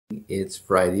It's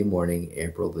Friday morning,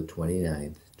 April the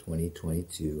 29th,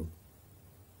 2022,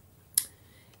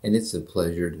 and it's a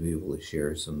pleasure to be able to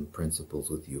share some principles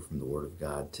with you from the Word of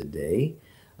God today.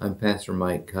 I'm Pastor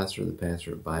Mike Custer, the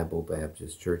pastor at Bible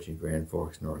Baptist Church in Grand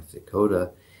Forks, North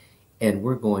Dakota, and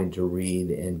we're going to read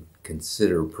and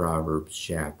consider Proverbs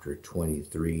chapter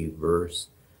 23, verse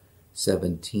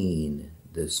 17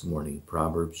 this morning.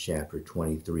 Proverbs chapter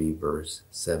 23, verse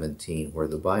 17, where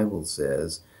the Bible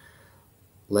says,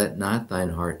 "Let not thine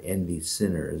heart envy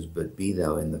sinners, but be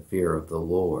thou in the fear of the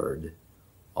Lord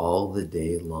all the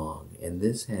day long." And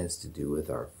this has to do with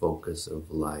our focus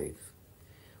of life.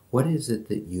 What is it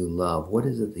that you love? What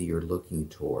is it that you're looking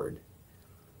toward?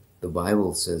 The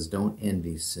Bible says don't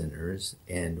envy sinners,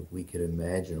 and we could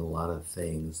imagine a lot of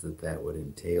things that would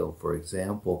entail. For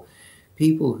example,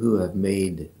 people who have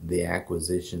made the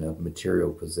acquisition of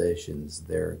material possessions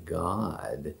their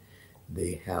God.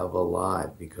 They have a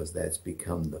lot because that's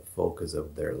become the focus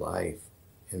of their life.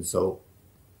 And so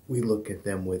we look at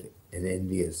them with an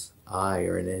envious eye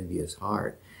or an envious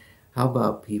heart. How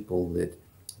about people that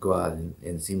go out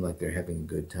and seem like they're having a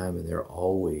good time and they're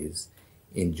always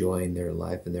enjoying their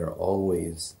life and they're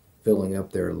always filling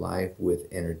up their life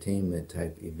with entertainment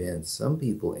type events? Some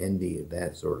people envy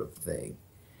that sort of thing.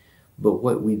 But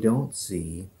what we don't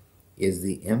see is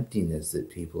the emptiness that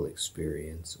people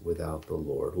experience without the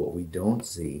Lord. What we don't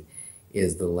see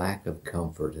is the lack of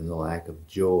comfort and the lack of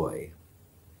joy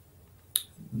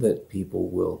that people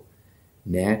will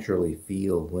naturally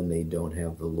feel when they don't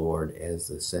have the Lord as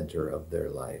the center of their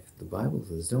life. The Bible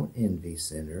says don't envy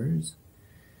sinners.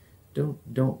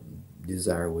 Don't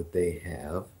desire what they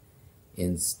have.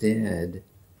 Instead,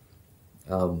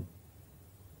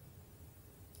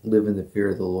 live in the fear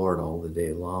of the Lord all the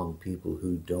day long. People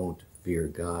who don't fear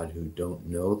God, who don't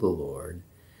know the Lord,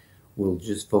 will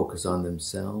just focus on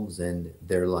themselves, and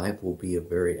their life will be a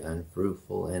very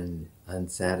unfruitful and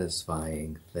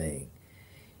unsatisfying thing.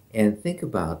 And think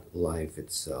about life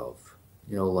itself.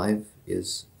 You know, life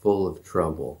is full of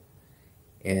trouble.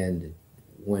 And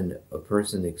when a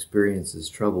person experiences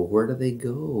trouble, where do they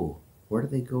go? Where do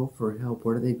they go for help?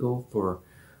 Where do they go for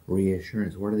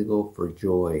reassurance? Where do they go for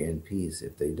joy and peace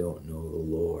if they don't know the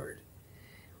Lord?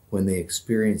 When they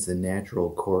experience the natural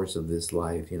course of this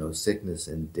life, you know, sickness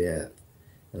and death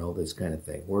and all this kind of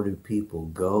thing, where do people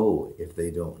go if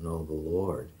they don't know the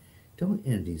Lord? Don't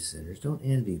envy sinners. Don't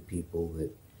envy people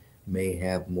that may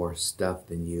have more stuff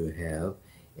than you have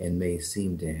and may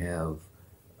seem to have,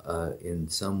 in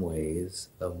some ways,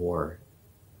 a more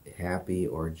happy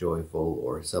or joyful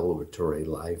or celebratory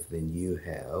life than you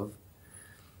have.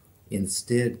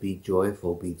 Instead, be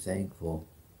joyful, be thankful.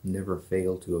 Never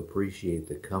fail to appreciate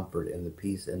the comfort and the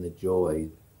peace and the joy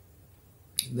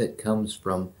that comes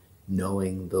from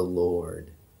knowing the Lord.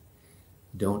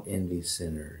 Don't envy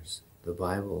sinners. The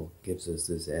Bible gives us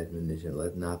this admonition,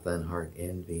 let not thine heart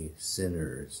envy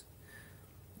sinners,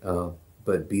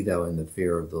 but be thou in the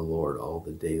fear of the Lord all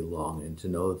the day long. And to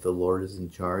know that the Lord is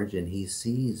in charge and he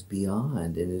sees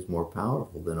beyond and is more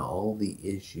powerful than all the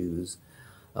issues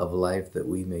of life that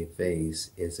we may face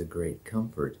is a great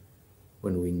comfort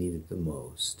when we need it the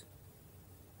most.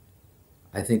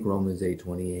 I think Romans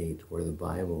 8:28, where the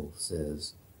Bible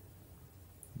says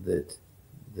that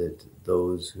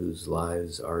those whose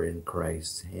lives are in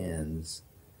Christ's hands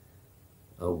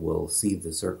will see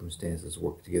the circumstances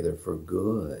work together for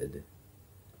good,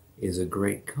 is a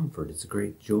great comfort. It's a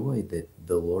great joy that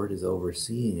the Lord is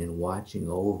overseeing and watching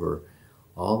over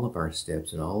all of our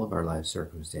steps and all of our life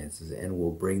circumstances and will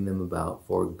bring them about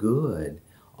for good.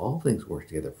 All things work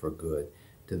together for good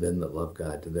to them that love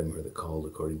God, to them who are the called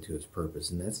according to his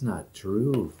purpose. And that's not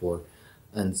true for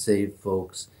unsaved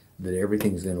folks, that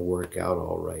everything's going to work out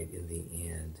all right in the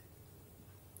end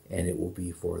and it will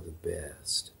be for the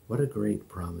best. What a great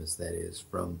promise that is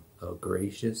from a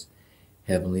gracious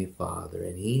Heavenly Father.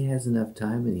 And he has enough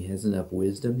time and he has enough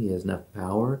wisdom, he has enough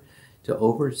power to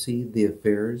oversee the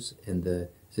affairs and the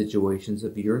situations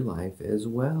of your life as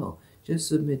well. Just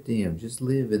submit to him. Just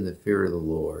live in the fear of the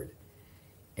Lord.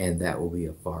 And that will be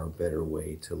a far better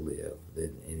way to live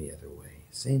than any other way.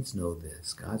 Saints know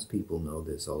this. God's people know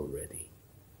this already.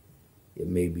 It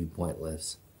may be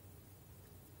pointless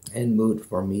and moot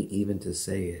for me even to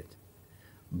say it,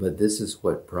 but this is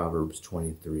what Proverbs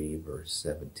 23 verse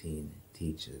 17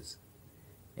 teaches.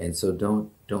 And so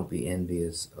don't be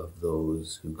envious of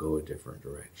those who go a different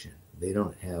direction. They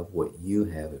don't have what you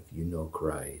have if you know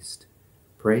Christ.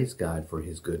 Praise God for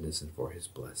his goodness and for his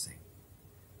blessing.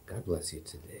 God bless you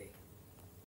today.